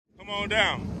on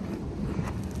down.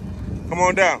 Come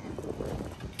on down.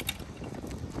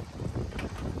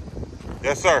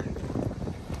 Yes, sir.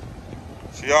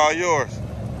 She all yours.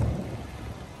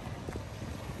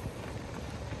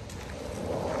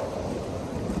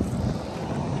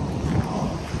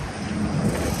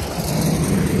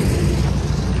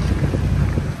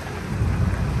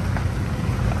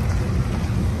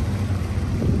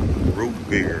 Root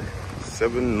beer,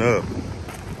 7-Up,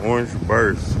 orange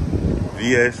burst,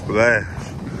 VS splash.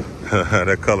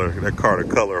 that car, the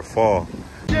color of fall.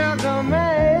 Sugar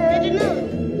man, did you know?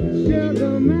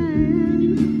 Sugar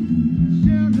man,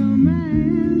 sugar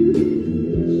man,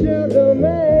 sugar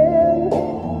man,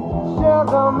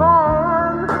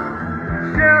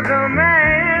 sugar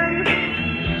man,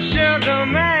 sugar man, sugar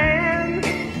man,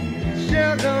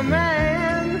 sugar man, sugar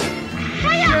man,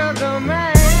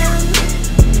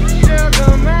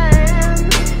 sugar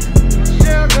man,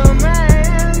 sugar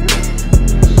man,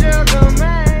 sugar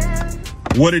man.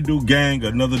 What it do, gang?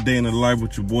 Another day in the life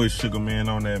with your boy Sugar Man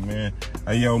on that, man.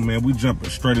 Hey, yo, man, we jumping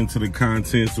straight into the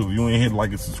content. So if you ain't hit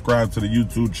like and subscribe to the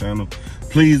YouTube channel,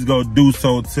 please go do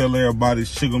so. Tell everybody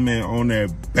Sugar Man on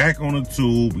that. Back on the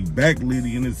tube. We back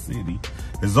litty in the city.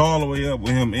 It's all the way up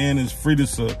with him, and it's free to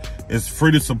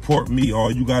support me.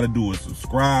 All you gotta do is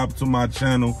subscribe to my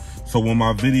channel. So when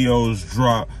my videos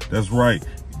drop, that's right,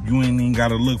 you ain't even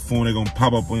gotta look for them. They're gonna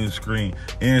pop up on your screen.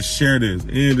 And share this.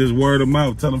 And just word of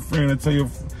mouth. Tell a friend and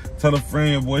tell a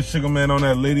friend, boy, Sugar Man on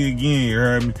that lady again, you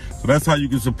heard me? So that's how you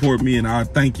can support me, and I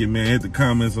thank you, man. Hit the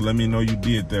comments and let me know you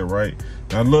did that, right?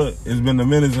 Now look, it's been a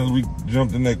minute since we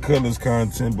jumped in that Cutlass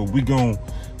content, but we gonna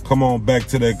come on back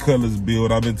to that Cutlass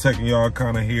build. I've been taking y'all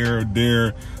kind of here or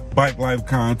there. Bike life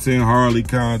content, Harley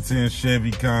content, Chevy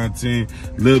content,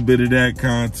 a little bit of that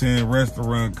content,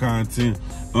 restaurant content,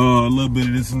 a little bit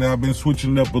of this and that. I've been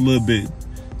switching it up a little bit.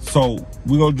 So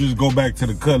we're gonna just go back to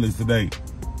the Cutlass today.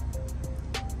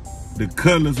 The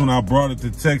Cutlass, when I brought it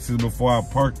to Texas before I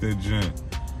parked that junk,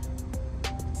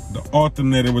 the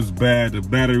alternator was bad, the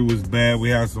battery was bad, we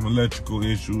had some electrical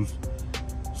issues.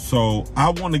 So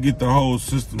I want to get the whole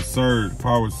system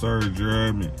power surge, you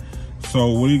heard me?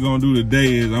 So what you're gonna do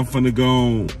today is I'm finna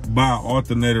go buy an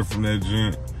alternator from that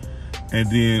junk, and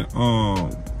then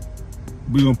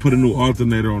we're gonna put a new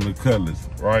alternator on the Cutlass,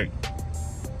 right?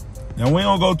 Now we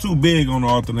don't go too big on the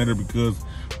alternator because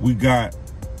we got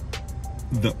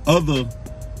the other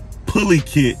pulley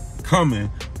kit coming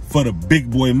for the big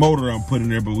boy motor I'm putting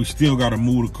there, but we still gotta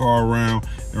move the car around.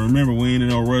 And remember, we ain't in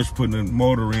no rush putting the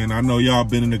motor in. I know y'all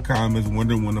been in the comments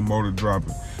wondering when the motor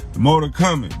dropping. The motor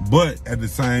coming, but at the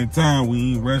same time,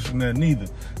 we ain't rushing that neither.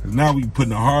 Cause now we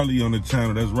putting a Harley on the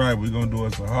channel. That's right, we're gonna do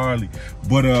us a Harley.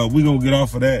 But we're gonna get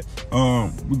off of that.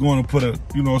 We're gonna put a,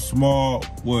 small,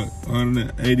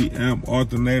 180 amp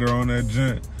alternator on that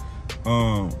junk.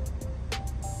 On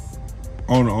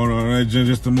that junk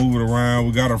just to move it around.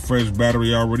 We got a fresh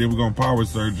battery already. We're gonna power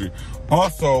surge it.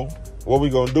 Also, what we're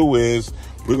gonna do is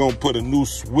we're gonna put a new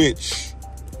switch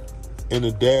in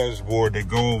the dashboard that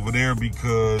go over there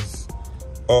because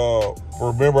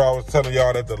remember I was telling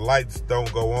y'all that the lights don't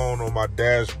go on my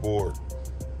dashboard.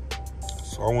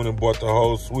 So I went and bought the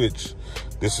whole switch.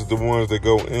 This is the ones that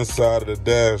go inside of the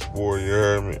dashboard, you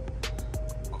heard me?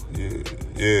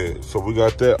 Yeah, so we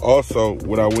got that. Also,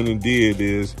 what I went and did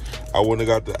is I went and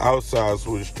got the outside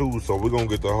switch too, so we're gonna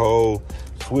get the whole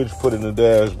switch put in the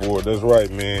dashboard. That's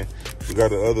right, man. We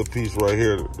got the other piece right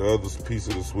here, the other piece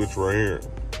of the switch right here.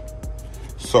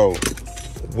 So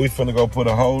we finna go put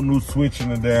a whole new switch in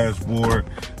the dashboard,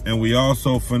 and we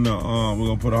also finna we're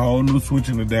gonna put a whole new switch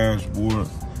in the dashboard,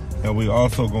 and we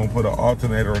also gonna put an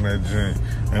alternator on that junk,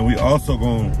 and we also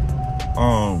gonna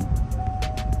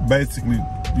basically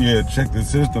check the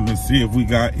system and see if we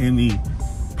got any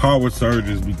power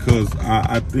surges, because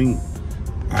I think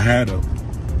I had a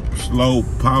slow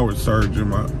power surge in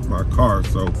my car.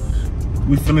 So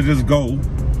we finna just go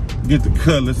get the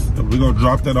Cutlass, and we're gonna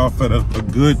drop that off at a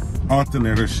good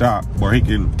alternator shop where he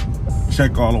can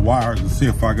check all the wires and see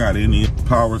if I got any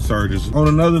power surges. On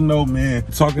another note, man,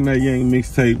 Talking That Yang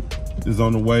mixtape is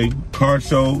on the way. Car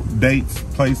show dates,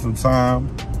 place, and time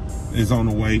is on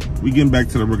the way. We getting back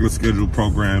to the regular scheduled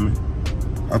programming.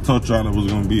 I told y'all it was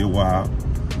gonna be a while.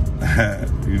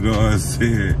 You know what I'm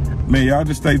saying? Man, y'all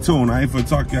just stay tuned. I ain't finna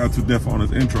talk y'all too deaf on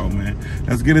this intro, man.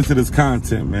 Let's get into this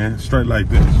content, man. Straight like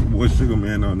this. Boy Sugar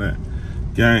Man on that.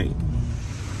 Gang.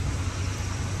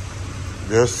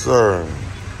 Yes, sir.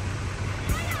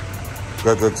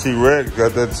 Got that T-Rex.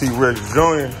 Got that T-Rex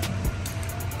Junior.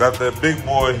 Got that big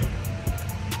boy.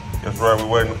 That's right, we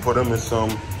waiting to put him in some.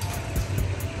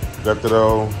 Got that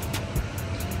old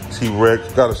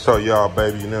T-Rex. Gotta show y'all,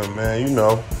 baby, man. You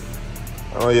know.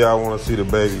 Oh, y'all want to see the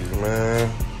babies,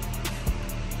 man.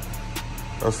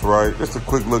 That's right. Just a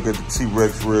quick look at the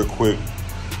T-Rex real quick.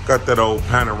 Got that old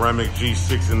panoramic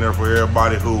G6 in there for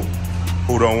everybody who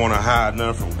don't want to hide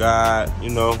nothing from God, you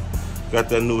know. Got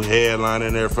that new headline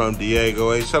in there from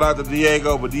Diego. Hey, shout out to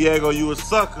Diego, but Diego, you a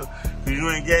sucker. Cause you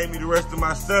ain't gave me the rest of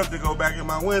my stuff to go back in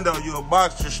my window. You a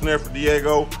boxer sniffer,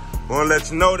 Diego. Wanna let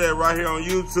you know that right here on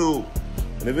YouTube.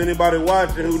 And if anybody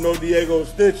watching who know Diego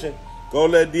stitching, go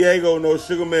let Diego know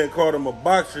Sugar Man called him a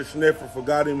boxer sniffer,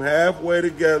 forgot him halfway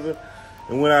together,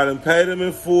 and went out and paid him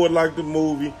in full like the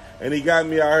movie, and he got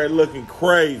me out here looking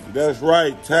crazy. That's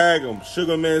right, tag him.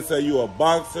 Sugar Man say you a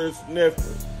boxer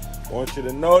sniffer. I want you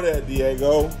to know that,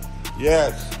 Diego.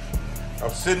 Yes. I'm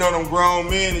sitting on them grown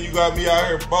men and you got me out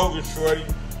here bogus, shorty.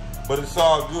 But it's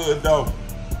all good, though.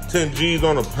 10 G's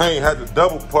on the paint, had to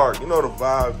double park. You know the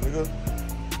vibes, nigga.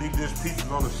 Deep dish pizzas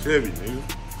on the Chevy,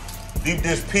 nigga. Deep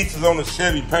dish pizzas on the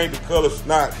Chevy, paint the color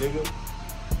snot, nigga.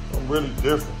 I'm really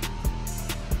different.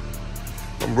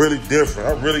 I'm really different.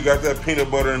 I really got that peanut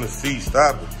butter in the seat.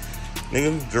 Stop it.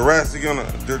 Nigga, Jurassic on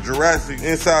the Jurassic,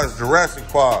 inside's Jurassic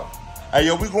Park. Hey,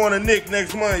 yo, we going to Nick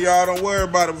next month, y'all. Don't worry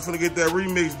about it. We're finna get that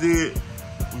remix did.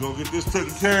 We're gonna get this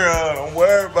taken care of. Don't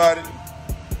worry about it.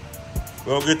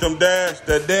 We're gonna get them that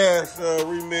dash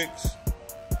remix.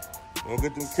 We're gonna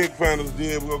get them kick panels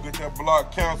did. We're gonna get that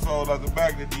block console out the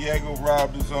back that Diego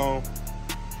robbed us on.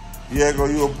 Diego,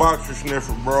 you a boxer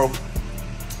sniffer, bro.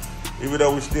 Even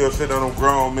though we still sitting on them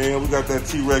grown, man. We got that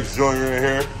T-Rex Jr. in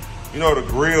here. You know the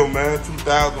grill, man.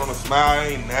 2,000 on the smile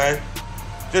ain't nothing.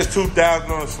 Just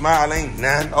 2,000 on a smile ain't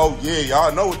nothing. Oh yeah,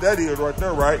 y'all know what that is right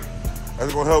there, right?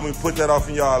 That's gonna help me put that off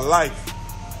in y'all life.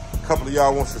 A couple of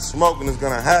y'all want some smoke and it's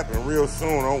gonna happen real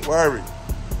soon, don't worry.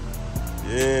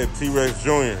 Yeah, T-Rex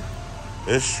Jr.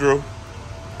 It's true.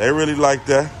 They really like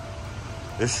that.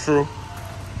 It's true.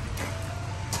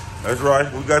 That's right,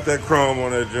 we got that chrome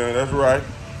on that joint, that's right.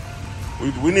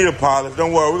 We need a polish,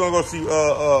 don't worry. We're gonna go see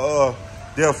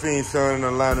Delphine's son in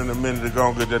Atlanta in a minute to go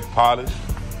and get that polish.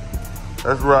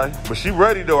 That's right. But she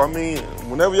ready, though. I mean,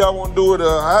 whenever y'all want to do it,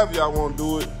 however y'all want to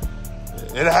do it,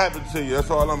 it'll happen to you. That's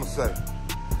all I'm going to say.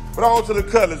 But on to the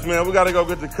Cutlass, man. We got to go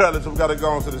get the Cutlass. We got to go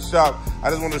on to the shop.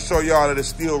 I just want to show y'all that it's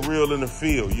still real in the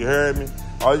field. You heard me?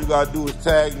 All you got to do is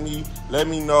tag me, let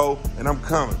me know, and I'm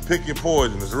coming. Pick your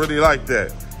poison. It's really like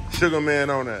that. Sugar Man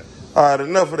on that. All right,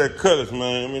 enough of that Cutlass,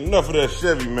 man. I mean, enough of that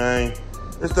Chevy, man.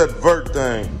 It's that Vert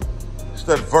thing. It's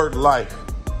that Vert life.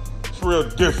 It's real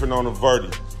different on the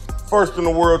Verti. First in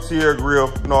the world Tierra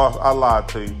grill. No, I lied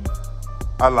to you.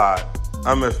 I lied.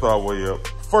 I messed all the way up.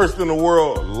 First in the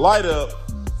world light up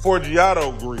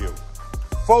Forgiato grill.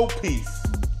 4-piece.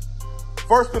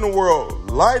 First in the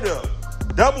world light up,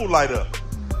 double light up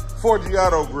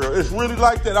Forgiato grill. It's really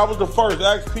like that. I was the first.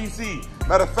 Ask PC.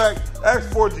 Matter of fact, ask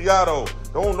Forgiato.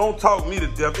 Don't talk me to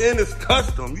death. And it's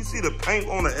custom. You see the paint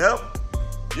on the F?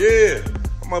 Yeah.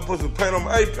 I might put some paint on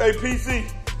my, hey PC.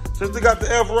 Since they got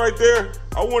the F right there,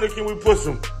 I wonder can we put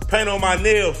some paint on my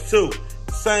nails too?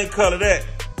 Same color that.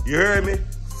 You heard me?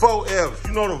 4 Fs.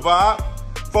 You know the vibe.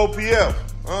 4PF.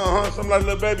 Something like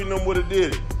little baby know what it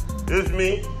did. It's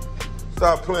me.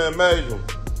 Stop playing major.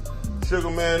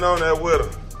 Sugar Man on that with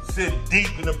her. Sit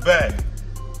deep in the back.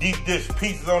 Deep dish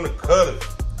pieces on the cutters.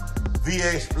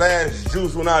 VA splash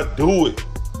juice when I do it.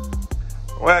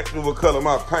 Don't ask me what color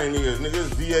my paint is. Nigga,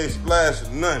 it's VA splash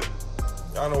or nothing.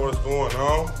 Y'all know what's going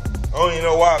on. I don't even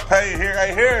know why I paid here.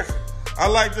 Hey, Harris, I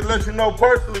like to let you know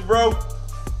personally, bro.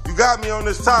 You got me on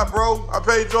this top, bro. I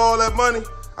paid you all that money.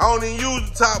 I don't even use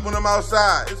the top when I'm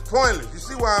outside. It's pointless. You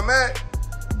see where I'm at?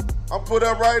 I'm put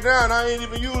up right now and I ain't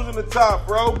even using the top,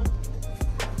 bro.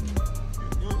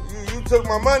 You took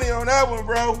my money on that one,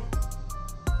 bro.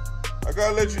 I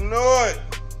gotta let you know it.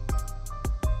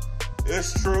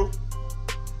 It's true.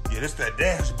 Yeah, this that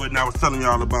dash button I was telling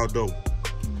y'all about, though.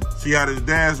 See how this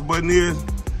dash button is?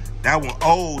 That one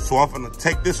old, so I'm gonna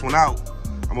take this one out.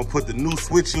 I'm gonna put the new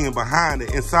switch in behind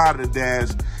it, inside of the dash,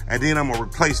 and then I'm gonna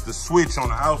replace the switch on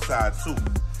the outside too.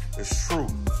 It's true.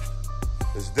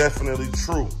 It's definitely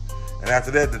true. And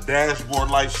after that, the dashboard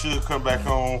light should come back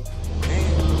on.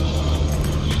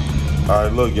 All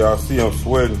right, look, y'all see I'm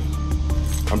sweating.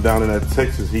 I'm down in that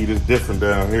Texas heat. It's different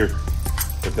down here.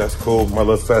 But that's cool. My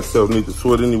little fat self needs to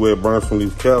sweat anyway. It burns from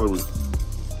these calories.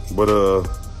 But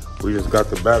we just got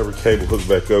the battery cable hooked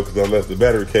back up because I left the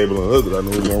battery cable unhooked. I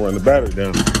knew we were gonna run the battery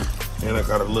down. And I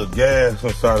got a little gas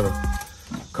inside of the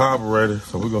carburetor.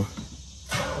 So we're gonna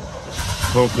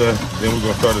pump that. Then we're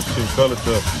gonna start to fill it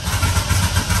up.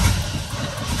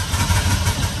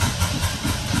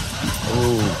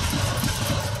 Oh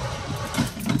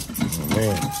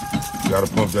man, you gotta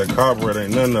pump that carburetor.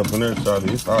 Ain't nothing up in there,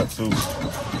 Charlie. It's hot too.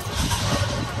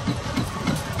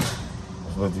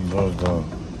 Let's let these ones down.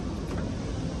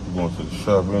 We're going to the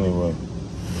shop anyway.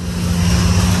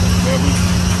 Man,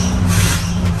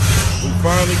 we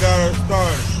finally got her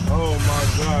started. Oh my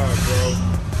God, bro.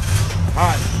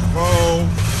 Hot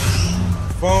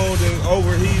phone then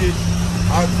overheated.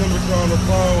 Hot temperature on the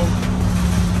phone.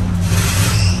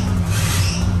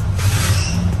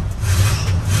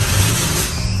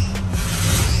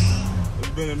 It's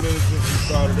been a minute since we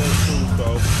started that too, so.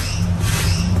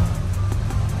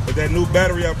 But that new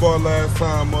battery I bought last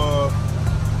time,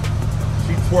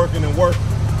 she's twerking and working.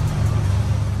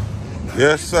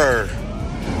 Yes, sir.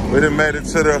 We done made it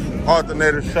to the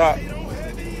alternator shop.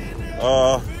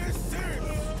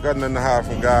 Got nothing to hide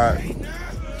from God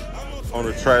on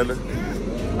the trailer.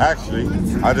 Actually,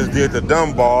 I just did the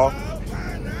dumb ball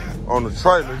on the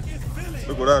trailer.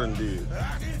 Look what I done did.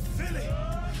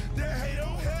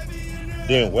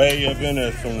 Then way up in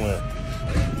there somewhere.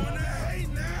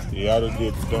 Yeah, I just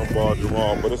did the dumb ball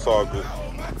wrong, but it's all good.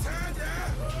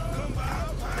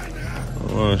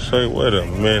 I want to say, wait a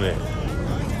minute.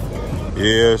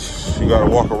 Yes, you gotta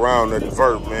walk around that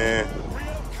vert, man.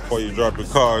 Before you drop the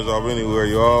cars off anywhere,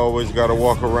 you always gotta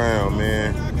walk around,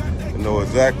 man. You know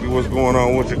exactly what's going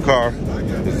on with your car,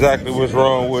 exactly what's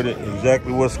wrong with it,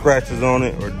 exactly what scratches on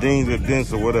it, or dings or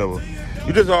dents or whatever.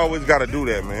 You just always gotta do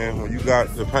that, man, when you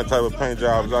got the type of paint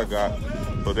jobs I got.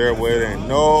 So that way there ain't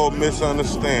no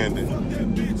misunderstanding.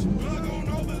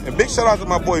 And big shout out to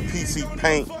my boy PC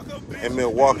Paint in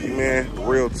Milwaukee, man.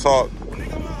 Real talk.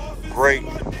 Great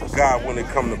guy when it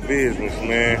comes to business,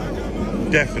 man.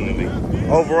 Definitely.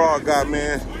 Overall guy,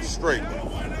 man, straight.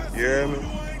 You hear me?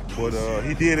 But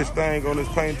he did his thing on this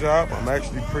paint job. I'm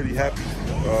actually pretty happy.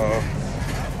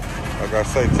 Like I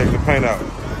say, take the paint out.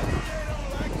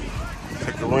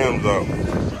 Take the rims out.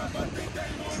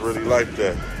 It's really like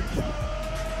that.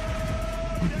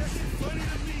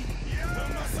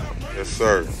 Yes,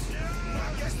 sir.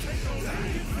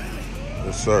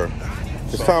 Yes, sir.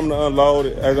 It's time to unload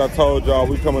it. As I told y'all,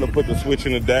 we coming to put the switch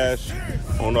in the dash.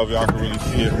 I don't know if y'all can really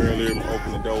see it earlier.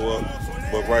 Open the door up.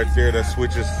 But right there, that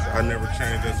switch is, I never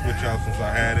changed that switch out since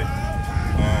I had it.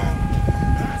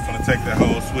 I'm gonna take that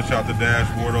whole switch out the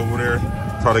dashboard over there.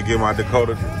 Try to get my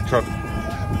Dakota,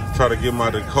 try to get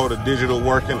my Dakota digital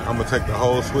working. I'm gonna take the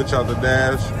whole switch out the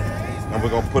dash. And we're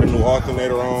gonna put a new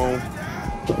alternator on.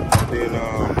 Then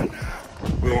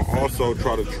we're gonna also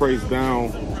try to trace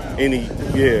down any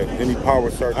power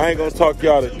circuit. I ain't gonna talk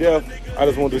y'all to death. I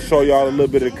just wanted to show y'all a little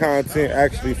bit of content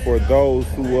actually for those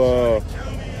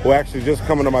who actually just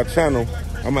coming to my channel.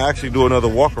 I'm gonna actually do another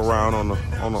walk around on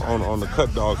the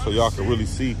cut dog so y'all can really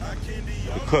see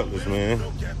the Cutlass, man.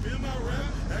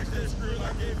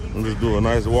 I'm just doing a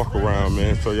nice walk around,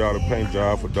 man. Show y'all the paint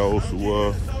job for those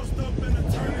who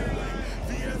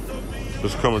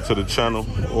just coming to the channel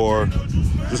or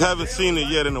just haven't seen it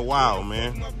yet in a while,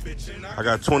 man. I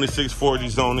got 26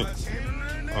 40s on it.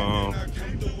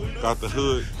 Got the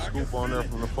hood scoop on there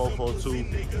from the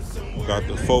 442. Got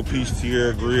the 4-piece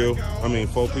Tierra grill. I mean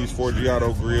 4-piece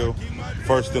Forgiato grill.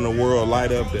 First in the world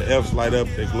light up. The F's light up.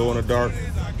 They glow in the dark.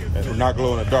 Not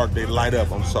glow in the dark. They light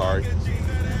up. I'm sorry.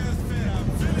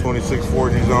 26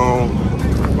 40s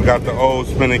on. We got the old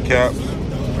spinning caps.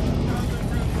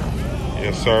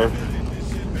 Yes, sir.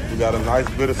 We got a nice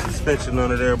bit of suspension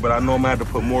under there, but I know I'm gonna have to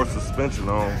put more suspension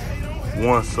on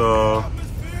once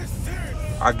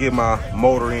I get my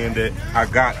motor in that I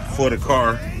got for the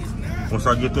car. Once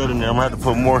I get that in there, I'm gonna have to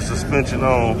put more suspension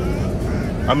on.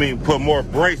 I mean, put more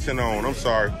bracing on. I'm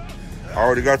sorry. I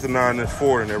already got the 9-inch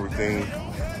Ford and everything.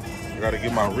 I gotta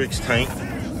get my Rick's tank.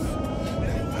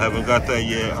 Haven't got that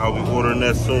yet. I'll be ordering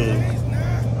that soon.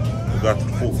 We got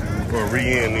the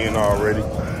re-end in already.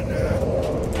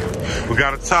 We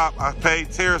got a top. I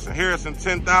paid Harrison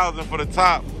 $10,000 for the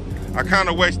top. I kind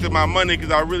of wasted my money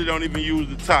because I really don't even use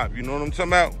the top. You know what I'm talking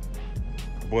about?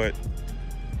 But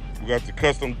we got the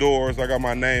custom doors. I got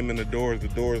my name in the doors. The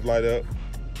doors light up.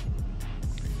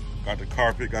 Got the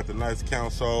carpet. Got the nice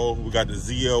console. We got the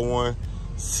ZL1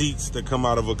 seats that come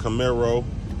out of a Camaro.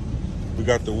 We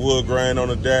got the wood grain on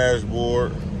the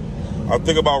dashboard. I'm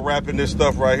thinking about wrapping this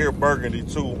stuff right here burgundy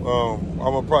too. I'm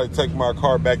gonna probably take my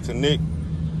car back to Nick.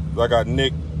 I got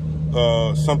Nick,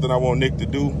 something I want Nick to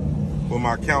do with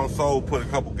my console, put a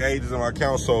couple gauges in my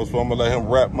console, so I'm gonna let him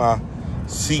wrap my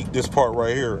seat, this part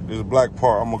right here, this black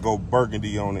part, I'm gonna go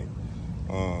burgundy on it.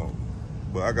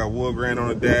 But I got wood grain on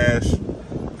the dash.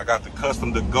 I got the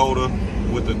custom Dakota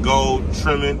with the gold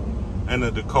trimming and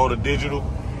the Dakota digital.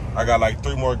 I got like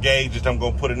 3 more gauges I'm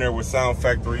gonna put in there where Sound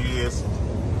Factory is.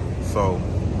 So,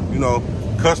 you know,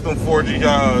 custom 4G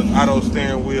auto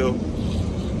steering wheel,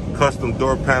 custom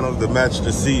door panels that match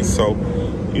the seats. So,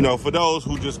 you know, for those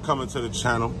who just coming to the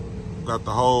channel, got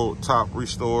the whole top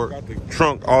restored. Got the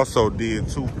trunk also did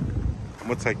too. I'm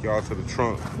gonna take y'all to the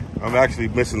trunk. I'm actually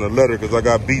missing a letter because I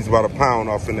got beats by the pound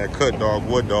off in that cut dog,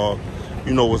 wood dog.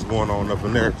 You know what's going on up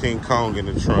in there. King Kong in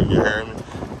the trunk, you hear me?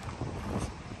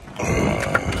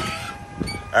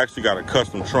 I actually got a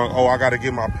custom trunk. Oh, I gotta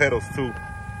get my pedals too.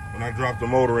 When I drop the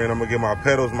motor in, I'm gonna get my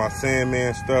pedals, my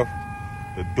Sandman stuff,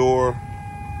 the door,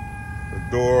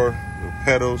 the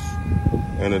pedals,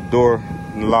 and the door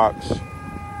locks.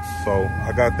 So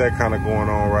I got that kind of going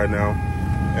on right now.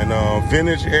 And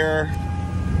vintage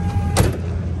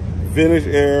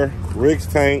air, Rick's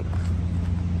tank,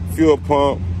 fuel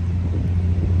pump,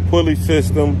 pulley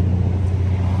system,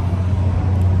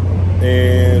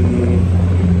 and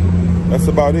that's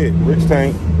about it. Rick's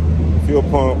tank, fuel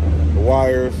pump, the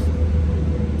wires,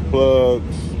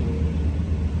 plugs,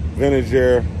 vintage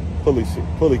air, pulley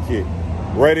kit,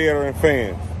 radiator and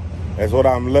fans. That's what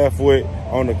I'm left with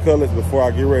on the Cutlass before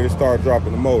I get ready to start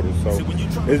dropping the motor. So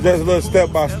it's just a little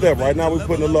step by step. Right now we're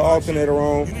putting a little alternator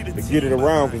on to get it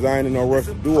around because I ain't in no rush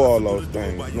to do all those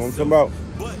things. You know what I'm talking about?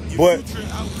 But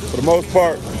for the most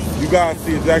part, you guys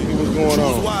see exactly what's going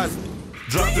on.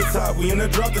 Drop the top, we in the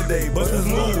drop today. Busters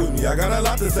move with me, I got a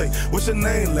lot to say. What's your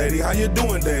name, lady? How you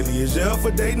doing, daily? Is you up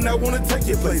for dating? I wanna take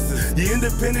you places. You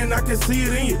independent, I can see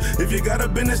it in you. If you got a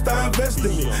business, start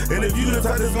investing in you. And if you the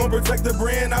type that's gonna protect the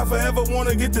brand, I forever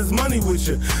wanna get this money with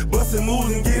you. Busting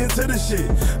moves and get into the shit.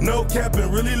 No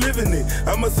capping, really living it.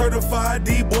 I'm a certified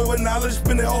D-boy with knowledge,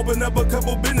 spin it, open up a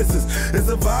couple businesses. It's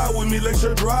a vibe with me, let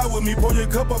your drive with me. Pour your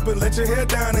cup up and let your head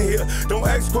down in here. Don't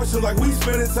ask questions like we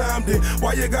spending time there.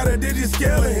 Why you got a digit scale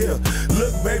in here?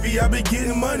 Look, baby, I be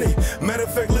getting money. Matter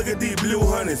of fact, look at these blue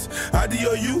honeys.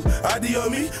 IDO you, IDO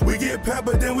me. We get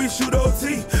pampered, then we shoot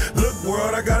OT. Look,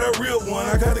 world, I got a real one.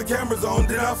 I got the cameras on,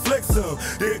 then I flex them.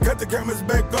 Then cut the cameras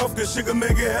back off, cause she can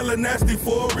make it hella nasty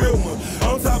for a real one.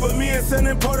 On top of me and San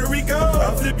in Puerto Rico.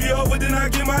 I flip you over, then I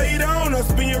get my eat on. I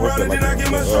spin you around, and then I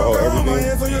get my stroke on. My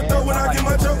hands on your throat when I get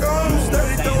my choke on.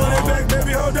 Steady throwing it back,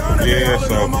 baby, hold on. Yeah,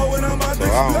 so I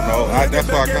don't know. That's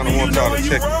why I kind of want y'all to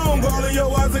check.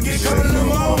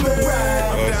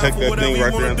 Check that thing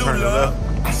right there and turn it left.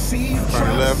 Turn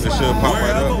it left, it should pop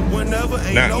right up.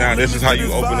 Now this is how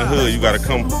you open the hood. You gotta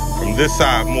come from this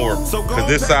side more, cause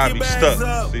this side be stuck.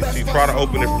 See, try to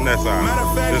open it from that side.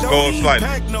 Just go slightly.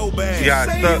 See how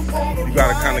it's stuck? You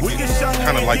gotta kind of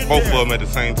get, like both of them at the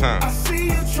same time.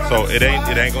 So it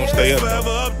ain't gonna stay up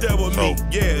though. So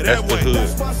that's the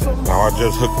hood. Now I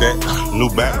just hooked that new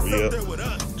battery up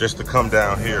just to come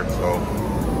down here. So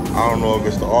I don't know if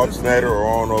it's the alternator or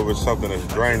I don't know if it's something that's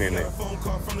draining it.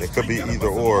 It could be either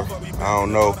or. I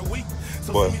don't know.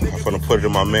 But I'm gonna put it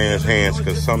in my man's hands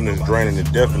because something is draining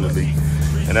it definitely.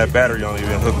 And that battery only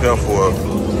been hooked up for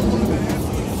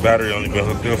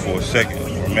a second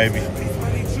or maybe.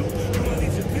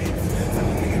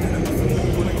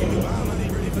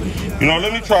 You know,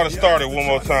 let me try to start it one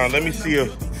more time. Let me see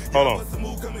if, hold on.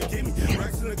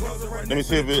 Let me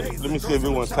see if it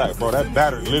went tight, bro. That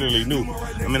battery literally new.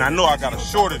 I mean, I know I got to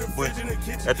short it, but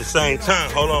at the same time,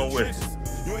 hold on with it.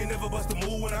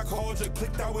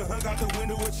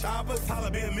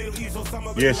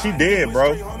 Yeah, she did,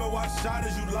 bro.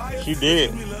 She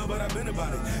did.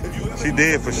 She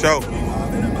did for sure.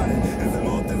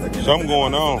 Something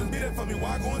going on.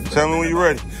 Tell me when you're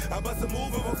ready.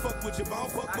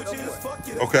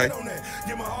 Okay.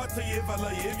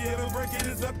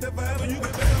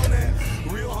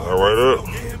 All right up.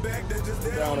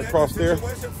 Down across there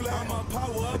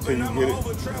until you get it.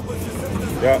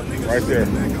 Yep, right there.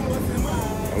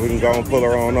 And we can go and pull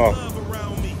her on off.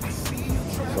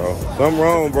 So, something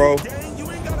wrong, bro.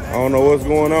 I don't know what's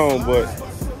going on, but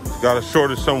got to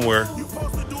short it somewhere.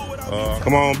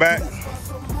 Come on back.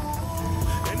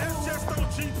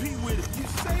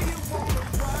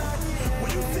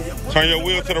 Turn your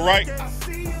wheel to the right.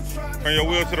 Turn your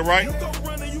wheel to the right.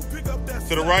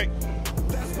 To the right.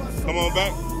 Come on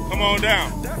back. Come on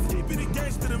down.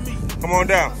 Come on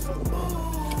down.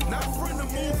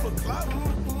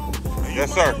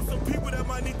 Yes, sir.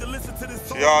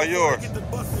 She all yours.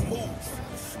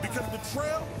 Because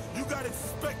betrayal, you gotta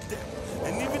expect that.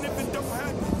 And even if it don't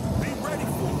happen, be ready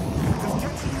for it. Because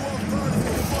catching you off guard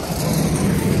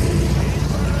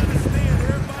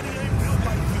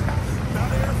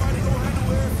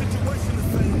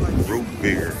is root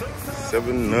beer,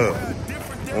 7-Up,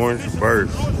 orange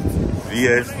burst,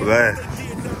 VS black.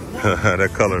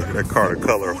 that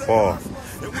color of fall.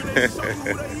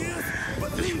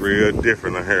 It's real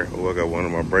different on here. Oh, I got one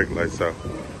of my brake lights out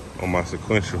on my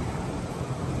sequential.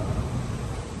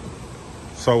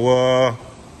 So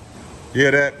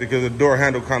Yeah, that because the door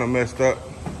handle kind of messed up.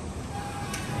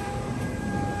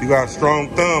 You got a strong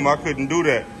thumb. I couldn't do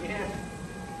that.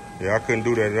 Yeah, I couldn't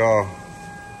do that at all.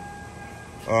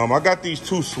 I got these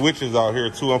 2 switches out here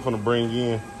too. I'm gonna bring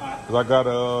in because I got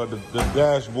the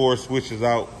dashboard switches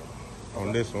out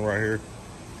on this one right here.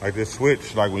 Like this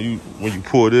switch, like when you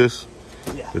pull this,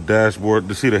 the dashboard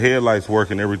to see the headlights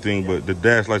work and everything, but the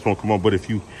dash lights won't come on. But if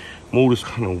you move this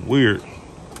kind of weird,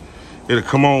 it'll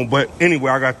come on. But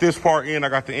anyway, I got this part in. I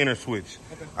got the inner switch.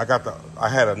 I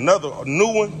had a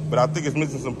new one, but I think it's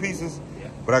missing some pieces.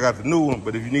 But I got the new one.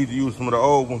 But if you need to use some of the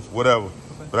old ones, whatever.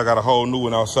 But I got a whole new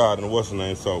one outside in the what's the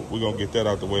name, so we're gonna get that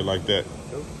out the way like that.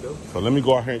 So let me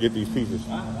go out here and get these pieces.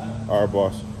 All right,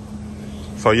 boss.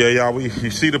 So yeah, y'all,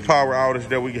 you see the power outage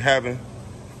that we having.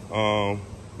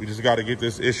 We just got to get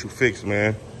this issue fixed,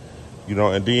 man. You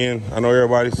know, and then I know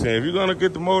everybody's saying, if you're gonna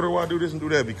get the motor, why do this and do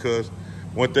that? Because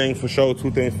one thing for sure,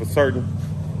 2 things for certain.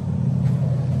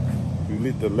 You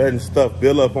need to letting stuff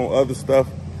build up on other stuff.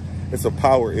 It's a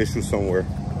power issue somewhere,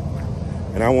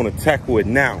 and I want to tackle it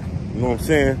now. You know what I'm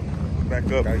saying? Back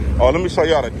up. Oh, let me show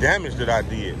y'all the damage that I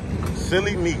did.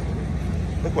 Silly me.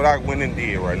 Look what I went and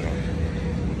did right now.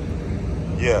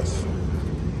 Yes.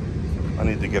 I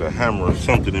need to get a hammer or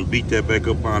something and beat that back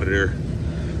up out of there.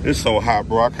 It's so hot,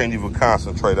 bro. I can't even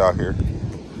concentrate out here.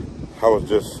 I was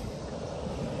just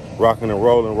rocking and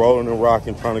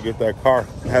rocking, trying to get that car.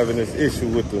 Having this issue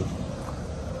with the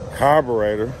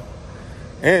carburetor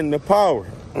and the power.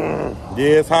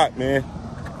 Yeah, it's hot, man.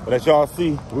 But as y'all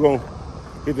see, we're gonna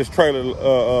get this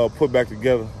trailer put back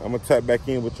together. I'm gonna tap back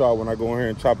in with y'all when I go in here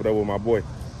and chop it up with my boy.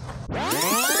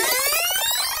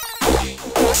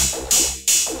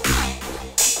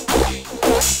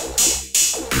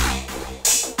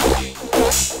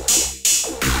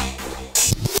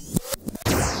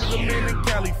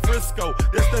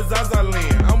 This the Zaza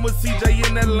land. I'm with CJ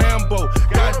in that Lambo.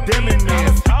 God damn it,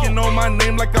 man. Speaking on my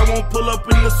name like I won't pull up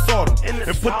in the Sodom. And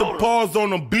put the paws on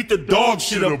them, beat the dog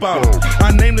shit about them.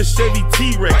 I named the Chevy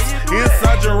T-Rex.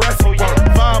 Inside Jurassic